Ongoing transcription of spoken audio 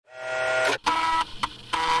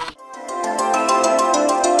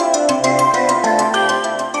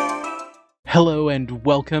Hello and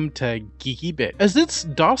welcome to Geeky Bit. As it's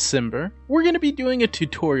December, we're going to be doing a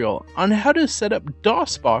tutorial on how to set up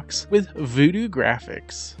DosBox with Voodoo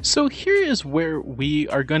graphics. So here is where we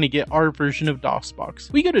are going to get our version of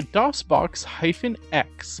DosBox. We go to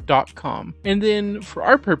DosBox-x.com, and then for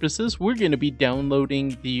our purposes, we're going to be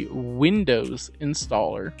downloading the Windows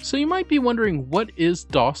installer. So you might be wondering, what is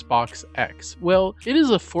DosBox-x? Well, it is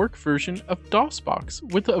a fork version of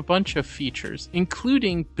DosBox with a bunch of features,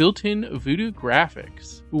 including built-in Voodoo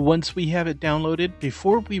graphics. Once we have it downloaded,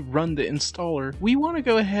 before we run the installer, we want to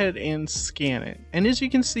go ahead and scan it. And as you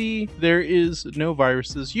can see, there is no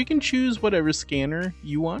viruses. You can choose whatever scanner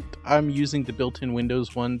you want. I'm using the built-in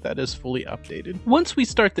Windows one that is fully updated. Once we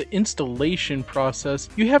start the installation process,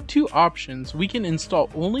 you have two options. We can install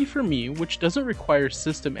only for me, which doesn't require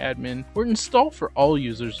system admin, or install for all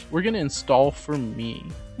users. We're going to install for me.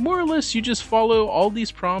 More or less, you just follow all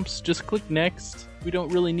these prompts, just click next. We don't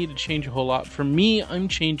really need to change a whole lot. For me, I'm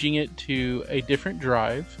changing it to a different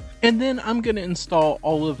drive, and then I'm going to install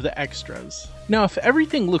all of the extras. Now, if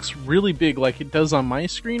everything looks really big like it does on my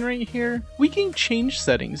screen right here, we can change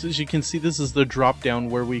settings. As you can see, this is the drop down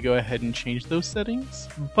where we go ahead and change those settings.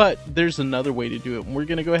 But there's another way to do it, and we're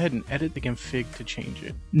going to go ahead and edit the config to change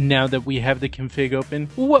it. Now that we have the config open,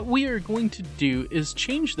 what we are going to do is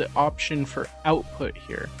change the option for output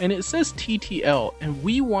here. And it says TTL, and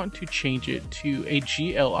we want to change it to a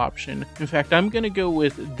GL option. In fact, I'm going to go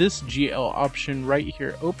with this GL option right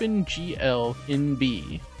here, Open GL in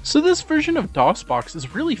B. So this version of DosBox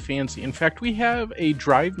is really fancy. In fact, we have a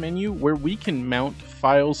drive menu where we can mount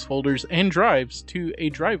files, folders, and drives to a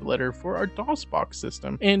drive letter for our DosBox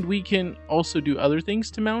system. And we can also do other things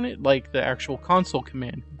to mount it, like the actual console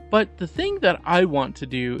command. But the thing that I want to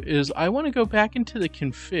do is I want to go back into the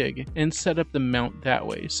config and set up the mount that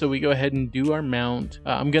way. So we go ahead and do our mount.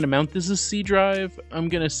 I'm going to mount this as C drive. I'm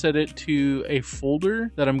going to set it to a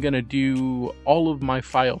folder that I'm going to do all of my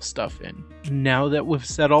file stuff in. Now that we've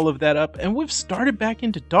set all of that up and we've started back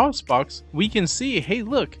into DosBox, we can see, hey,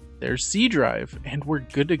 look, there's C drive and we're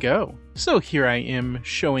good to go. So here I am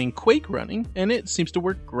showing Quake running, and it seems to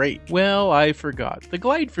work great. Well, I forgot. The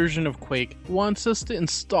Glide version of Quake wants us to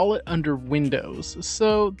install it under Windows.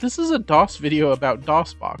 So this is a DOS video about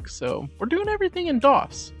DosBox, so we're doing everything in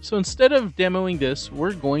DOS. So instead of demoing this,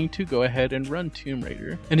 we're going to go ahead and run Tomb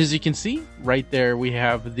Raider. And as you can see, right there we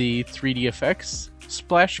have the 3D effects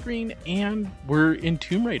splash screen, and we're in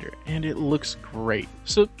Tomb Raider, and it looks great.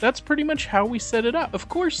 So that's pretty much how we set it up. Of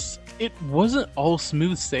course, it wasn't all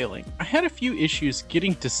smooth sailing. I had a few issues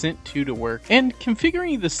getting Descent 2 to work, and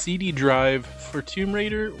configuring the CD drive for Tomb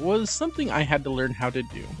Raider was something I had to learn how to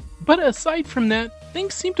do. But aside from that,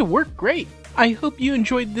 things seem to work great. I hope you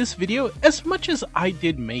enjoyed this video as much as I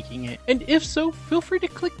did making it, and if so, feel free to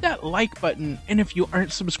click that like button, and if you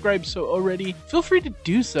aren't subscribed so already, feel free to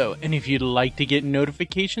do so, and if you'd like to get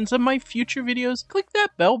notifications of my future videos, click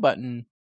that bell button.